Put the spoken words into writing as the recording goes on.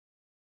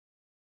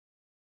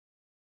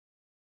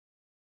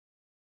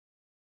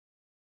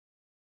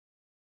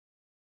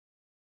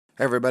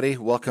Hey everybody,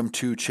 welcome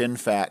to Chin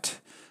Fat.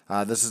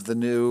 This is the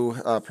new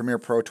Premiere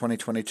Pro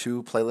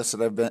 2022 playlist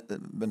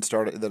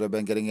that I've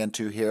been getting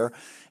into here,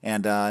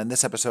 and in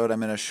this episode,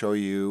 I'm going to show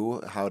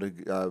you how to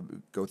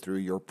go through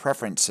your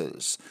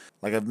preferences.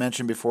 Like I've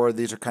mentioned before,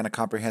 these are kind of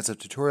comprehensive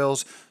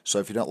tutorials. So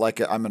if you don't like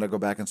it, I'm going to go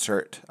back and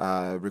start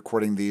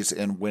recording these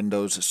in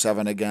Windows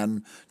 7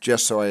 again,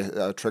 just so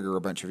I trigger a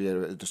bunch of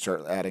you to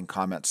start adding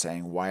comments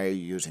saying, "Why are you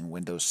using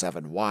Windows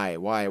 7?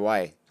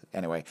 Why?"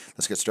 Anyway,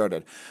 let's get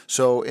started.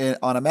 So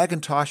on a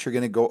Macintosh, you're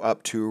going to go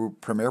up to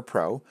Premiere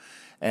Pro,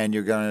 and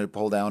you're going to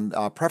pull down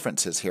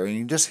preferences here. And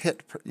you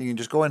can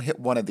just go and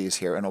hit one of these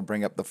here, and it'll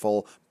bring up the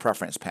full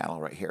preference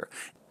panel right here.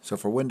 So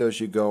for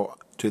Windows, you go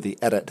to the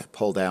Edit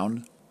pull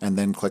down, and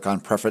then click on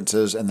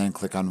Preferences, and then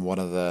click on one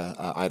of the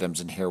items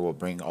in here will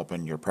bring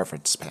open your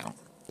preference panel.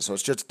 So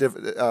it's just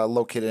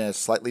located in a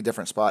slightly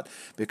different spot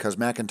because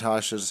Macs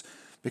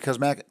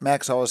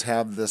always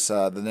have this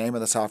the name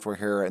of the software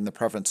here, and the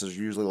preferences are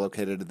usually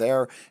located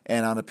there,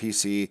 and on a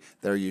PC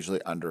they're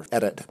usually under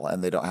Edit,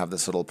 and they don't have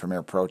this little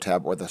Premiere Pro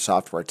tab or the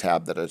software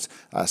tab that is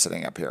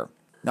sitting up here.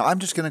 Now I'm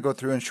just going to go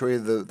through and show you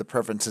the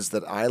preferences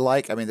that I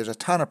like. I mean, there's a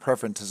ton of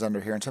preferences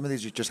under here, and some of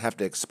these you just have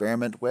to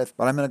experiment with,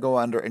 but I'm going to go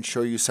under and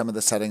show you some of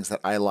the settings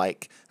that I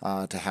like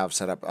to have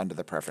set up under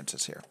the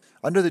preferences here.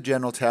 Under the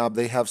General tab,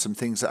 they have some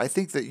things that I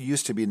think that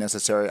used to be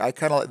necessary.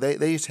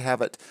 They used to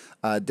have it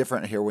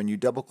different here. When you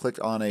double clicked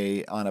on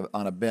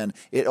a bin,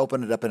 it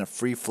opened it up in a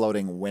free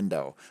floating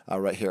window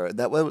right here.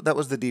 That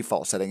was the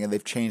default setting, and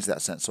they've changed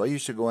that since. So I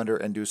used to go under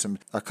and do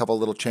a couple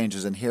little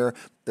changes in here.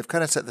 They've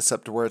kind of set this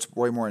up to where it's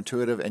way more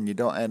intuitive, and you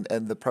don't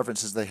and the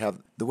preferences they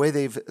have, the way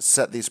they've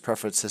set these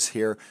preferences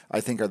here,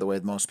 I think are the way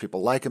most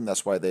people like them.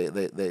 That's why they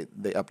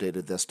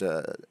updated this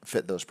to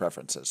fit those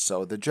preferences.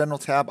 So the General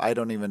tab, I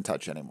don't even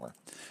touch anymore.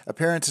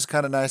 Appearance is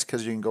kind of nice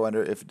because you can go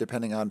under,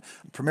 depending on,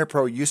 Premiere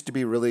Pro used to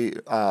be really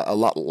a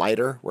lot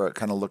lighter, where it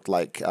kind of looked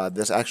like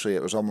this. Actually,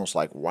 it was almost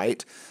like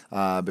white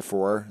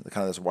before,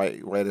 kind of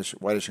this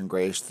whitish and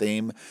grayish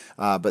theme.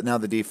 But now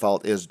the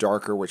default is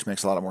darker, which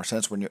makes a lot more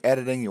sense. When you're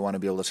editing, you want to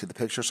be able to see the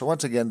picture. So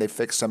once again, they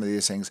fixed some of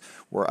these things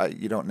where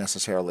you don't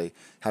necessarily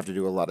have to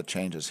do a lot of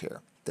changes here.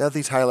 They have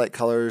these highlight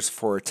colors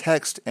for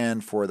text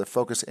and for the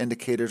focus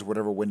indicators,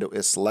 whatever window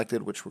is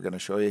selected, which we're going to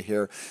show you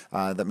here.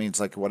 That means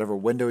like whatever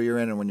window you're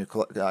in, and when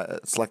you're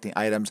selecting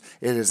items,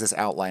 it is this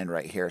outline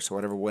right here. So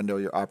whatever window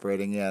you're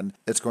operating in,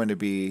 it's going to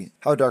be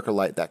how dark or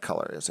light that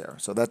color is there.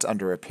 So that's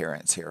under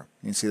appearance here.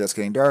 You can see that's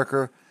getting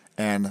darker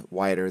and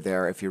wider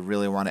there. If you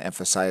really want to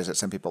emphasize it,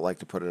 some people like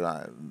to put it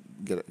on,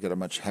 get a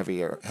much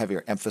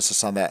heavier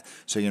emphasis on that,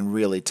 so you can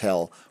really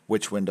tell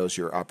which windows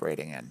you're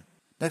operating in.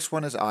 Next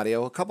one is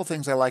audio. A couple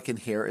things I like in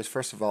here is,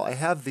 first of all, I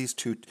have these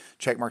two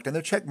checkmarked, and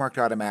they're checkmarked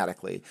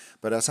automatically,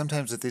 but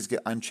sometimes if these get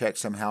unchecked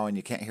somehow and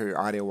you can't hear your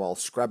audio while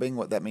scrubbing,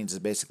 what that means is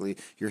basically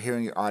you're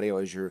hearing your audio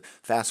as you're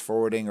fast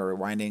forwarding or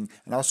rewinding,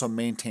 and also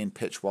maintain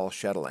pitch while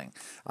shuttling.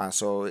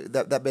 So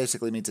that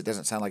basically means it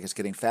doesn't sound like it's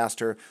getting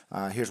faster.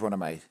 Here's one of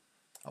my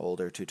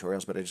older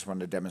tutorials, but I just wanted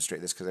to demonstrate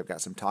this because I've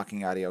got some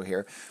talking audio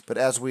here. But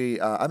as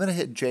I'm going to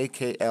hit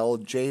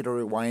JKL, J to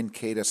rewind,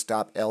 K to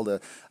stop, L to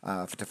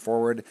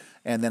forward,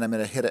 and then I'm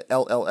going to hit a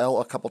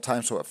LLL a couple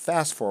times so it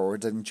fast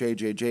forwards, and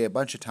JJJ a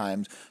bunch of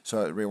times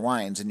so it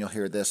rewinds, and you'll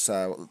hear this.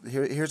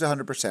 Here's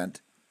 100%.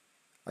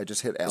 I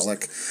just hit L.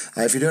 It's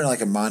like if you're doing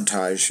like a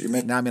montage,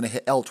 now I'm going to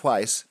hit L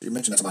twice. You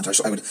mentioned that's a montage,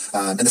 so I would,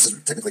 and this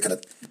is technically kind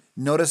of.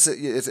 Notice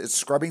it's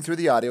scrubbing through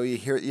the audio. You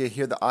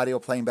hear the audio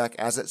playing back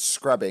as it's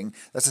scrubbing.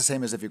 That's the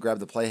same as if you grab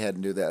the playhead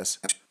and do this.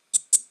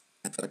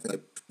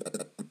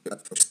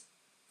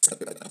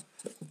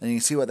 And you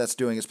can see what that's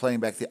doing is playing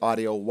back the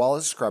audio while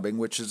it's scrubbing,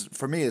 which is,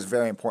 for me, is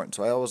very important.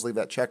 So I always leave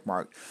that check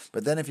marked.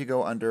 But then if you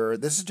go under,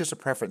 this is just a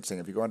preference thing.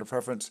 If you go under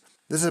preference,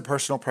 this is a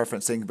personal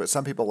preference thing, but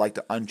some people like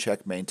to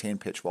uncheck maintain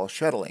pitch while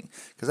shuttling,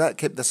 because that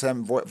kept the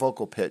same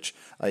vocal pitch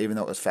even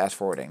though it was fast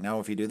forwarding. Now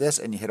if you do this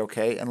and you hit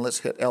OK, and let's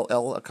hit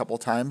LL a couple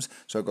times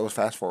so it goes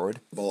fast forward.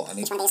 On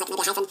each one of these, like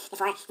maybe a hyphen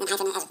before, and then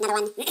hyphen as another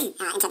one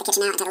inside the kitchen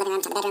now, inside the living room,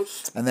 inside the bedroom.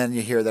 And then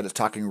you hear that it's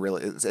talking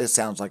really, it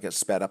sounds like it's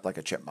sped up like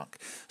a chipmunk.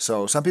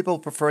 So some people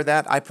prefer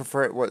that. I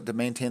prefer it to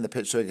maintain the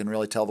pitch so you can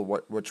really tell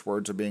which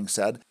words are being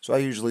said. So I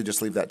usually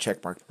just leave that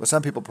check mark. But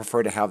some people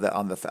prefer to have that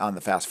on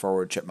the fast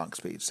forward chipmunk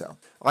speed. So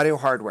audio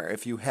hardware.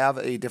 If you have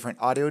a different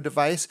audio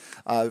device,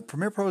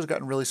 Premiere Pro has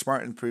gotten really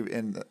smart in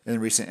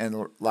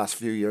the last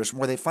few years,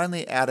 where they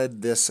finally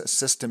added this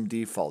system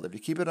default. If you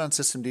keep it on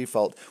system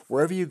default,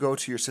 wherever you go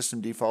to your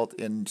system default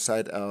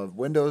inside of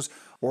Windows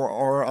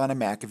or on a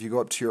Mac, if you go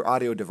up to your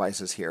audio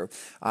devices here,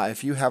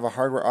 if you have a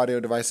hardware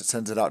audio device that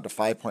sends it out to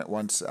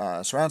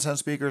 5.1 surround sound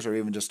speakers, or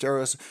even just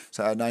stereo,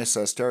 so a nice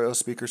stereo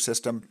speaker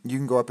system, you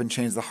can go up and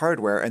change the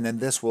hardware, and then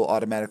this will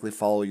automatically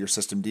follow your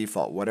system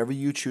default. Whatever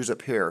you choose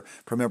up here,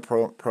 Premiere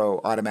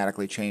Pro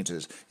automatically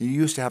changes. You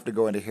used to have to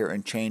go into here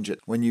and change it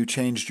when you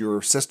changed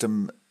your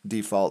system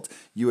default,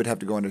 you would have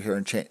to go into here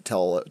and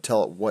tell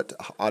it what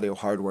audio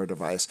hardware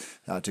device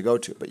to go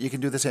to. But you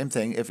can do the same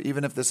thing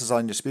even if this is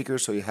on your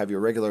speakers, so you have your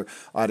regular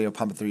audio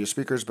pumping through your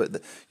speakers,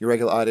 but your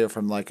regular audio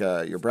from like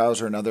your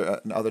browser and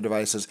other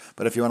devices.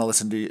 But if you want to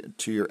listen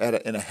to your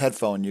edit in a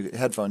headphones, you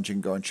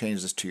can go and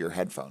change this to your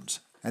headphones,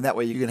 and that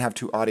way you can have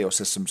two audio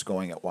systems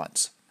going at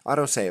once.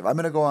 Autosave. I'm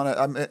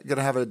going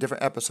to have a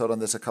different episode on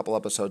this, a couple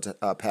episodes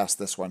past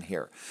this one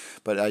here.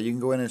 But you can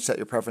go in and set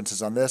your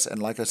preferences on this,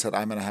 and like I said,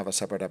 I'm going to have a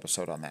separate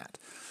episode on that.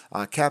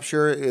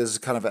 Capture is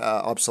kind of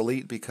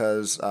obsolete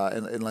because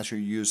unless you're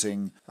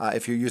using,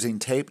 if you're using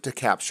tape to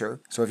capture,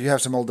 so if you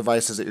have some old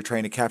devices that you're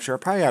trying to capture, I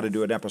probably ought to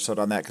do an episode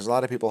on that because a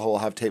lot of people will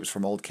have tapes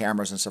from old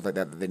cameras and stuff like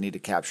that that they need to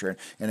capture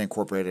and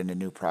incorporate into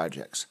new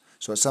projects.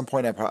 So at some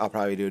point, I'll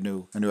probably do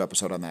a new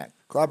episode on that.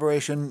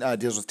 Collaboration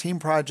deals with team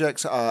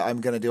projects.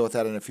 I'm going to deal with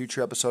that in a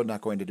future episode.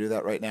 Not going to do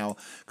that right now.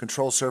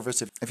 Control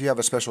surface. If you have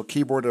a special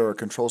keyboard or a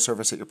control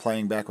surface that you're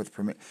playing back with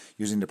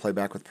using to play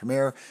back with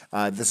Premiere,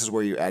 this is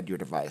where you add your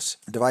device.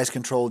 Device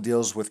control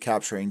deals with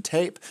capturing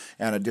tape,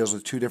 and it deals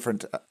with two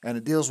different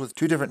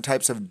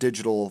types of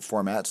digital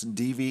formats,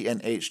 DV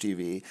and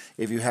HDV.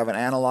 If you have an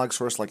analog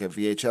source like a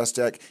VHS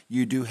deck,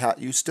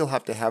 you still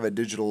have to have a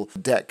digital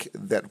deck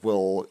that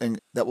will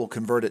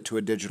convert it to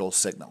a digital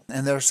signal.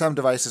 And there are some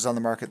devices on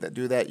the market that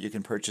do that. You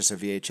can purchase a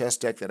VHS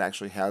deck that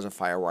actually has a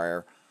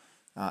FireWire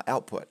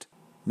output.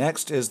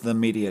 Next is the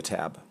Media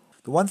tab.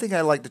 The one thing I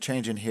like to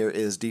change in here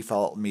is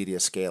default media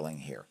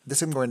scaling here.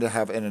 This I'm going to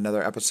have in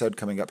another episode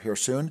coming up here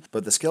soon,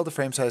 but the scale to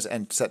frame size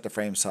and set to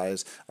frame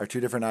size are two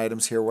different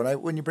items here.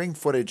 When you bring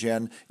footage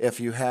in, if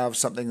you have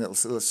something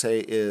that let's say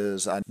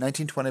is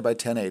 1920 by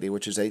 1080,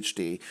 which is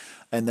HD,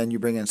 and then you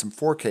bring in some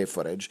 4K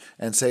footage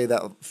and say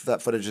that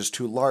footage is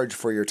too large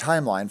for your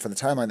timeline, for the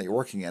timeline that you're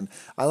working in,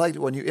 I like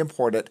when you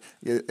import it,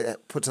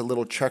 it puts a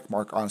little check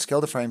mark on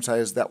scale to frame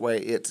size. That way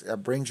it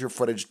brings your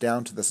footage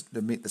down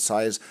to meet the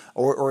size,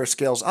 or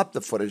scales up the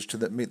footage to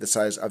meet the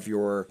size of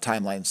your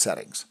timeline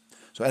settings.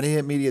 So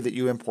any media that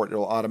you import, it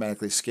will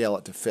automatically scale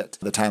it to fit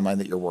the timeline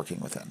that you're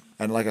working within.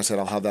 And like I said,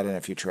 I'll have that in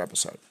a future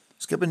episode.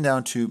 Skipping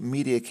down to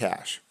media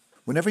cache.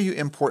 Whenever you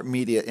import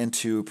media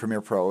into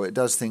Premiere Pro, it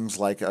does things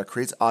like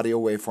creates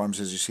audio waveforms,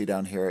 as you see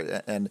down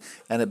here, and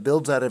it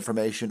builds that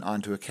information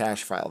onto a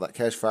cache file. That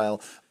cache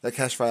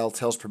file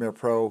tells Premiere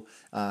Pro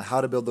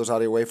how to build those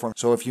audio waveforms.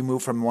 So if you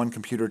move from one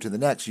computer to the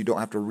next, you don't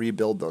have to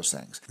rebuild those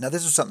things. Now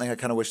this is something I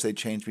kind of wish they'd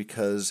change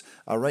because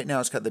right now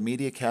it's got the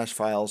media cache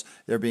files.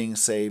 They're being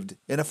saved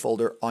in a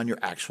folder on your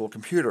actual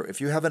computer.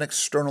 If you have an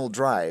external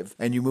drive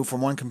and you move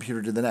from one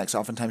computer to the next,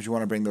 oftentimes you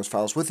want to bring those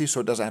files with you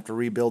so it doesn't have to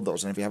rebuild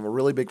those. And if you have a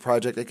really big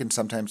project, it can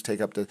sometimes take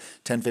up to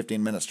 10-15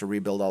 minutes to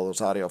rebuild all those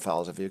audio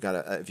files if you've got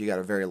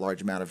a very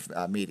large amount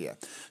of media.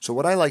 So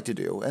what I like to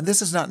do, and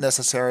this is not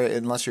necessary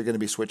unless you're going to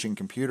be switching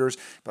computers,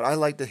 but I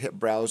like to hit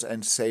browse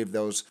and save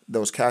those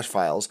cache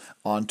files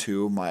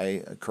onto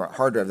my current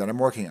hard drive that I'm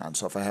working on.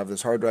 So if I have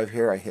this hard drive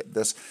here, I hit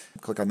this,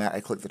 click on that, I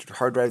click the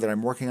hard drive that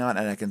I'm working on,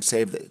 and I can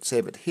save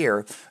it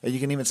here. And you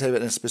can even save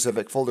it in a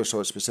specific folder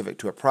so it's specific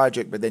to a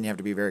project, but then you have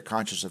to be very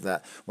conscious of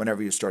that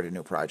whenever you start a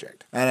new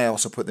project. And I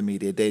also put the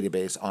media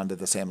database onto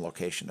the same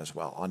location as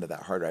well, onto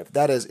that hard drive.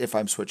 That is if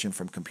I'm switching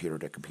from computer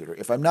to computer.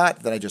 If I'm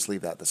not, then I just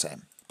leave that the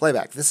same.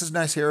 Playback. This is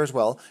nice here as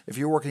well. If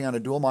you're working on a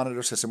dual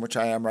monitor system, which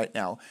I am right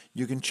now,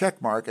 you can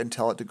check mark and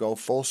tell it to go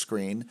full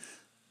screen,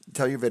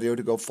 tell your video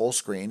to go full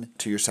screen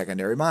to your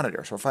secondary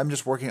monitor. So if I'm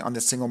just working on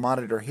this single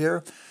monitor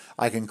here,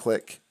 I can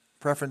click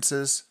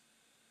Preferences,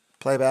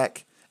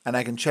 Playback, and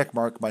I can check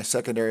mark my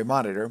secondary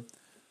monitor,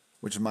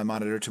 which is my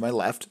monitor to my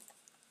left,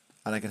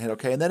 and I can hit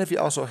OK. And then if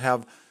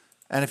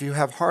you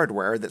have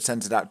hardware that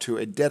sends it out to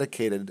a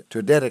dedicated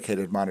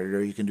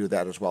monitor, you can do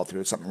that as well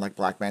through something like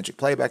Blackmagic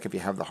Playback if you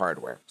have the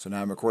hardware. So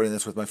now I'm recording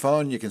this with my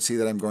phone. You can see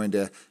that I'm going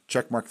to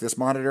check mark this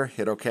monitor,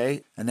 hit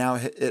OK, and now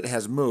it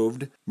has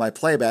moved my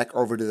playback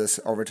over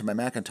to my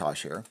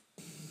Macintosh here.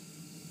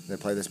 As I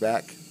play this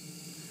back,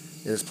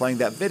 it is playing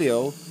that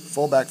video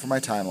full back from my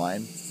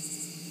timeline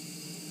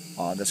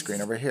on the screen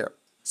over here.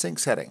 Sync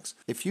settings.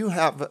 If you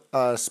have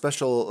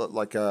special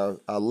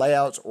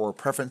layouts or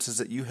preferences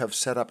that you have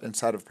set up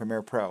inside of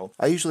Premiere Pro,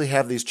 I usually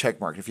have these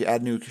checkmarked. If you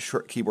add new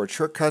keyboard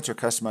shortcuts or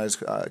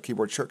customize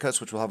keyboard shortcuts,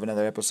 which we'll have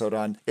another episode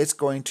on, it's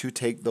going to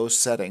take those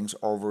settings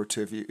over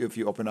to if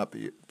you open up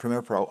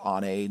Premiere Pro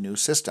on a new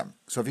system.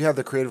 So if you have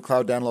the Creative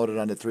Cloud downloaded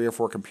onto 3 or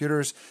 4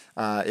 computers,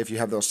 if you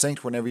have those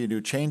synced whenever you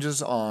do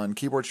changes on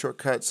keyboard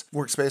shortcuts,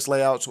 workspace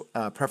layouts,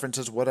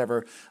 preferences,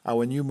 whatever,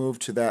 when you move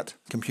to that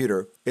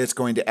computer, it's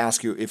going to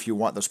ask you if you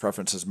want those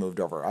preferences moved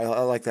over. I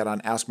like that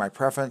on Ask My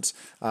Preference.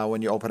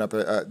 When you open up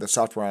the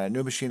software on a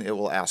new machine, it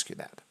will ask you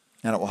that.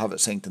 and it will have it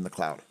synced in the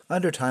cloud.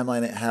 Under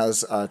timeline, it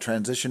has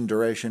transition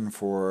duration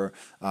for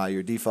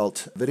your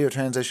default video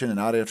transition and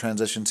audio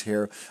transitions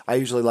here. I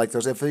usually like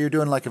those. If you're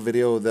doing like a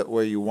video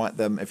where you want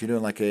them, if you're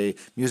doing like a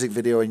music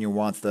video and you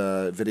want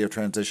the video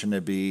transition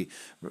to be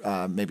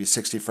maybe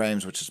 60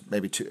 frames, which is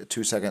maybe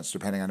 2 seconds,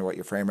 depending on what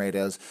your frame rate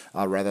is,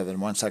 rather than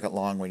 1 second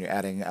long when you're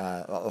adding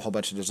a whole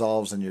bunch of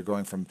dissolves and you're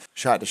going from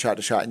shot to shot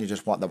to shot and you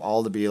just want them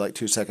all to be like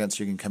 2 seconds,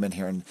 you can come in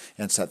here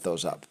and set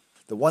those up.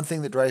 The one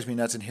thing that drives me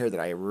nuts in here that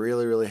I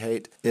really, really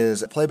hate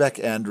is playback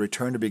end,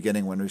 return to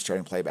beginning when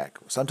restarting playback.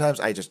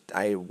 Sometimes I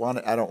don't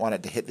want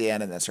it to hit the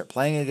end and then start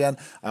playing again.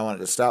 I want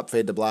it to stop,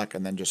 fade to black,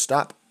 and then just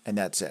stop, and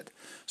that's it.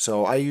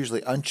 So I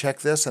usually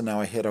uncheck this, and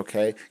now I hit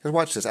OK. Because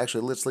watch this.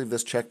 Actually, let's leave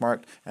this check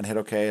marked and hit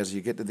OK as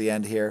you get to the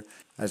end here.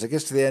 As it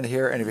gets to the end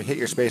here, and if you hit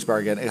your spacebar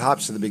again, it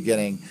hops to the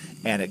beginning,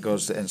 and it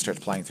goes and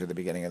starts playing through the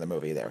beginning of the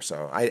movie there.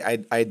 So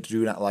I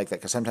do not like that,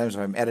 because sometimes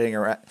if I'm editing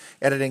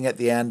at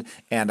the end,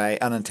 and I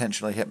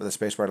unintentionally hit the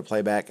spacebar to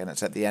playback, and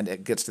it's at the end,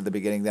 it gets to the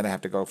beginning, then I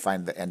have to go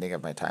find the ending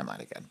of my timeline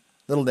again.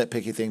 Little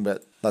nitpicky thing,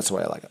 but that's the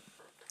way I like it.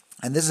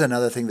 And this is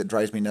another thing that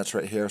drives me nuts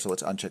right here, so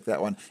let's uncheck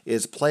that one,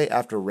 is play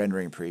after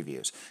rendering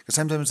previews. Because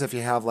sometimes if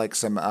you have like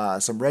some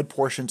red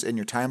portions in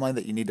your timeline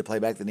that you need to play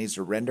back that needs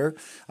to render,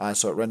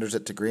 so it renders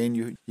it to green,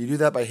 you do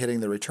that by hitting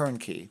the return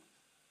key.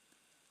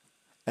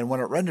 And when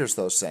it renders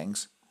those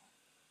things,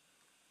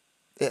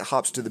 it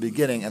hops to the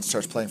beginning and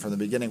starts playing from the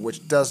beginning,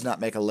 which does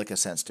not make a lick of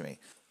sense to me.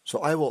 So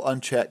I will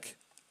uncheck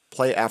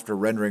play after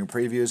rendering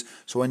previews,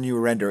 so when you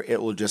render, it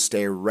will just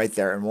stay right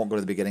there and won't go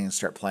to the beginning and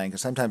start playing.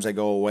 Because sometimes I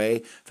go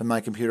away from my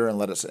computer and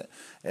let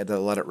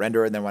it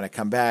render, and then when I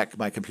come back,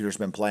 my computer's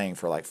been playing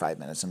for like 5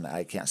 minutes, and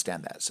I can't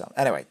stand that. So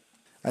anyway,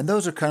 and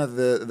those are kind of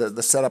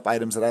the setup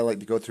items that I like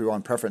to go through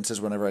on preferences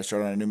whenever I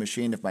start on a new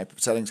machine. If my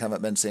settings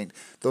haven't been synced,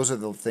 those are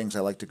the things I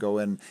like to go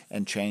in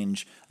and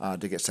change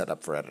to get set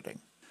up for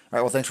editing. All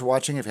right, well, thanks for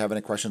watching. If you have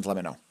any questions, let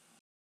me know.